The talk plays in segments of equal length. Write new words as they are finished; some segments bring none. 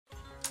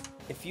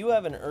If you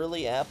have an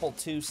early Apple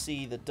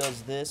IIc that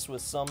does this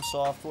with some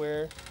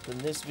software, then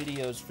this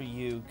video is for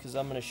you, because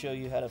I'm going to show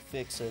you how to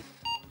fix it.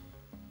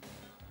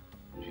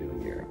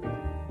 Junior,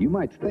 you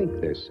might think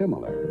they're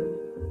similar,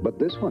 but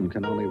this one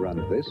can only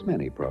run this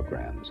many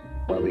programs,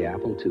 while the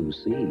Apple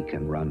IIc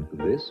can run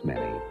this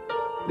many.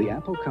 The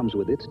Apple comes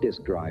with its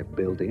disk drive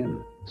built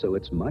in, so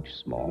it's much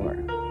smaller.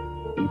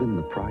 Even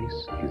the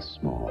price is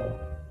small.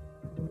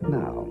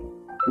 Now,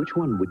 which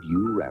one would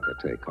you rather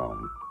take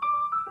home?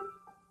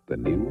 The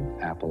new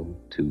Apple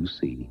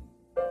IIc.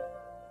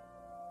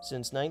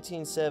 Since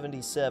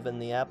 1977,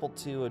 the Apple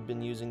II had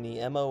been using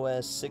the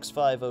MOS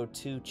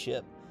 6502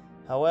 chip.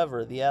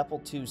 However, the Apple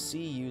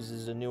IIc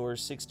uses a newer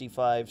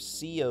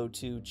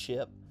 65C02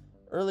 chip.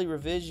 Early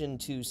revision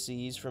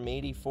IIcs from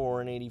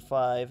 84 and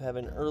 85 have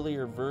an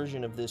earlier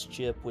version of this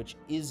chip which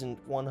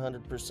isn't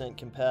 100%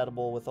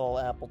 compatible with all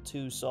Apple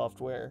II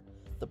software.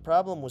 The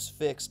problem was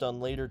fixed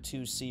on later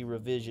IIc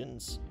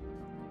revisions.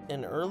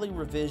 An early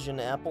revision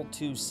Apple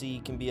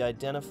IIc can be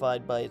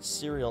identified by its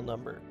serial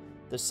number.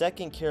 The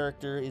second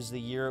character is the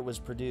year it was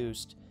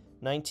produced,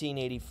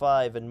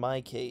 1985 in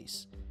my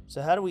case.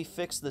 So how do we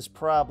fix this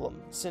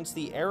problem? Since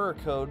the error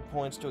code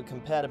points to a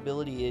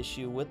compatibility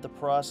issue with the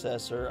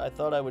processor, I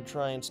thought I would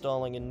try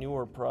installing a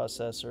newer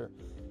processor.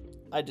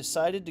 I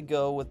decided to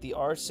go with the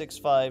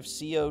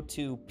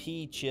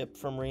R65C02P chip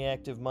from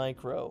Reactive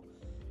Micro.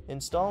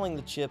 Installing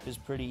the chip is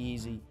pretty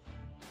easy.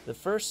 The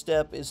first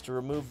step is to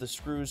remove the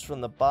screws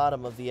from the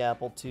bottom of the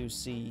Apple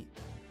IIc.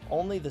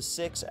 Only the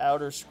 6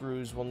 outer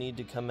screws will need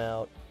to come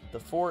out. The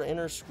 4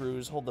 inner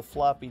screws hold the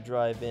floppy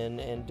drive in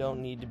and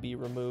don't need to be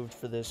removed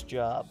for this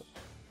job.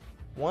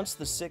 Once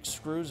the 6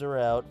 screws are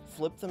out,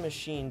 flip the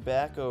machine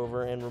back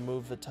over and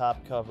remove the top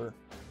cover.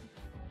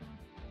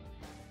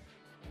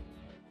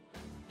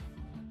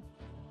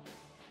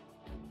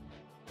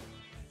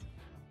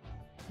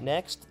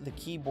 Next, the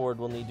keyboard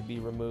will need to be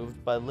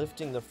removed by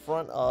lifting the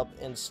front up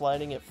and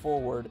sliding it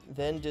forward,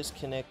 then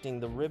disconnecting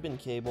the ribbon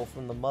cable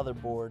from the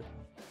motherboard.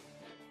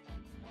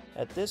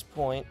 At this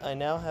point, I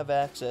now have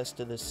access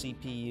to the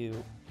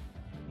CPU.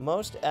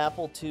 Most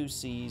Apple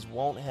IIcs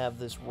won't have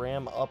this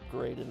RAM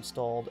upgrade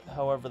installed,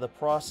 however the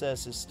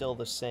process is still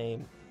the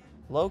same.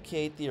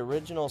 Locate the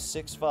original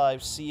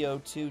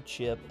 65C02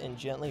 chip and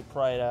gently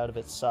pry it out of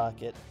its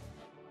socket.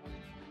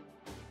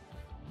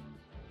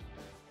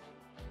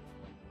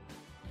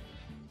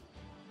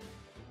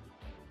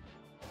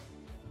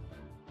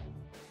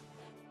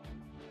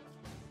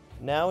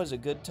 Now is a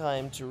good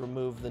time to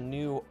remove the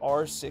new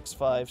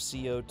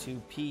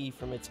R65C02P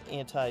from its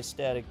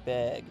anti-static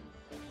bag.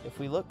 If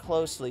we look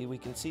closely, we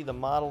can see the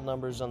model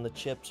numbers on the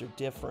chips are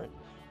different.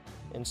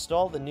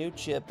 Install the new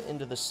chip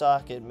into the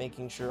socket,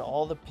 making sure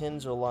all the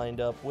pins are lined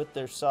up with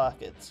their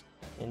sockets,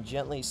 and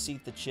gently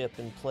seat the chip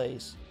in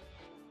place.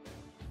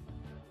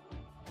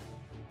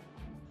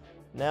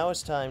 Now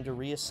it's time to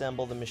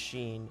reassemble the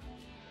machine.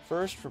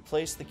 First,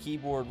 replace the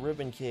keyboard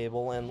ribbon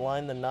cable and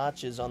line the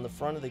notches on the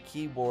front of the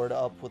keyboard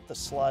up with the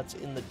slots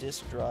in the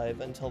disk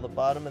drive until the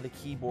bottom of the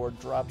keyboard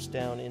drops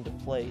down into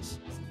place.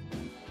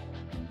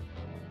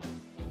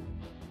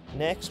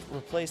 Next,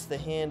 replace the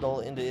handle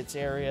into its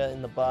area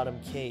in the bottom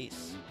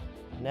case.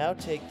 Now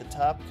take the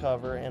top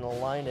cover and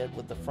align it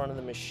with the front of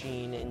the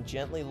machine and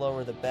gently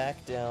lower the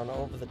back down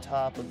over the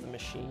top of the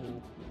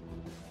machine.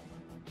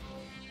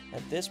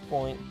 At this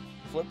point,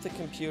 flip the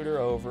computer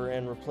over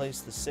and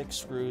replace the 6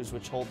 screws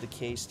which hold the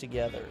case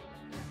together.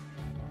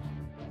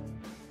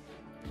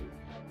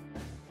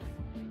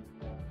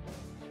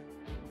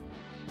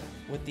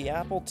 With the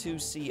Apple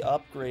IIc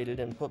upgraded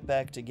and put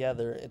back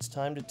together, it's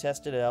time to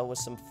test it out with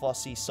some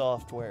fussy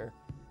software.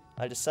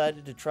 I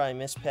decided to try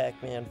Miss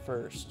Pac-Man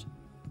first.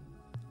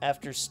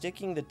 After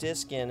sticking the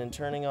disc in and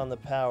turning on the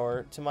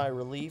power, to my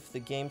relief the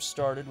game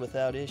started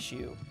without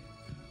issue.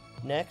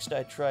 Next,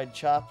 I tried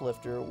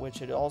Choplifter, which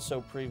had also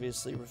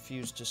previously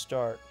refused to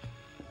start.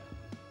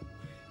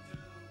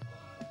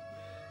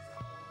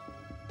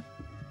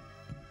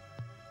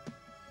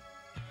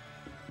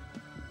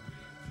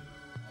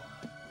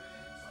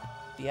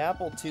 The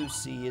Apple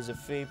IIc is a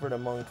favorite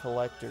among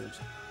collectors.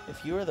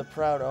 If you are the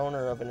proud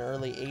owner of an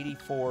early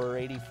 84 or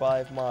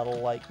 85 model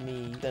like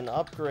me, then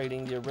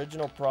upgrading the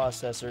original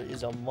processor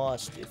is a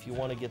must if you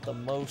want to get the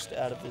most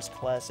out of this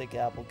classic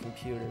Apple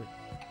computer.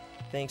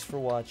 Thanks for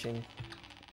watching.